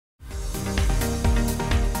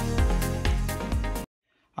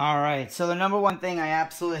Alright, so the number one thing I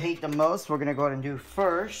absolutely hate the most, we're going to go ahead and do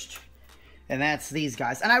first. And that's these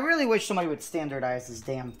guys. And I really wish somebody would standardize this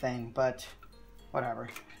damn thing, but whatever.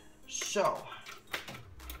 So,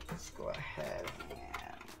 let's go ahead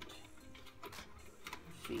and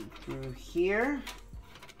feed through here.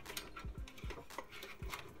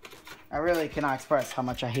 I really cannot express how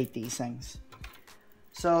much I hate these things.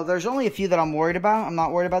 So there's only a few that I'm worried about. I'm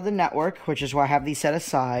not worried about the network, which is why I have these set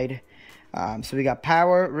aside. So we got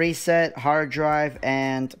power, reset, hard drive,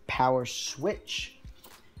 and power switch.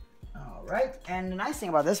 Alright, and the nice thing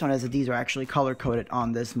about this one is that these are actually color-coded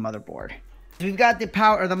on this motherboard. So we've got the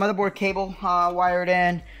power, or the motherboard cable wired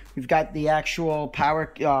in. We've got the actual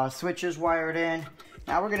power switches wired in.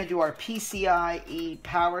 Now we're going to do our PCIe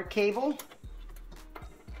power cable.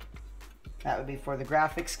 That would be for the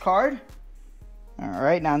graphics card.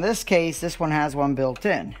 Alright, now in this case, this one has one built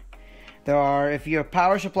in. If your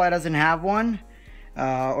power supply doesn't have one,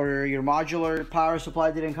 or your modular power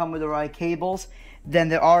supply didn't come with the right cables, then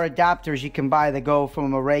there are adapters you can buy that go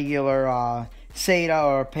from a regular SATA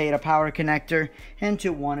or PATA power connector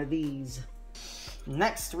into one of these.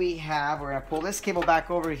 Next we're going to pull this cable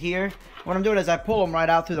back over here. What I'm doing is I pull them right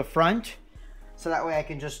out through the front, so that way I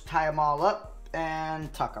can just tie them all up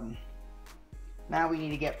and tuck them. Now we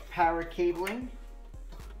need to get power cabling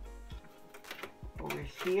over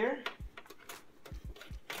here.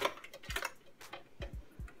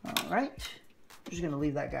 Alright, I'm just going to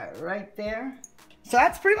leave that guy right there. So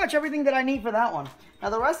that's pretty much everything that I need for that one. Now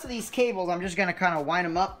the rest of these cables, I'm just going to kind of wind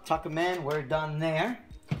them up, tuck them in. We're done there.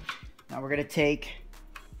 Now we're going to take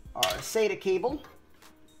our SATA cable.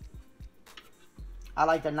 I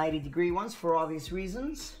like the 90-degree ones for obvious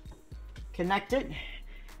reasons. Connect it.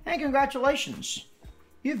 And congratulations,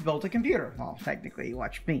 you've built a computer. Well, technically, you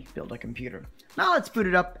watched me build a computer. Now let's boot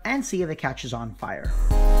it up and see if it catches on fire.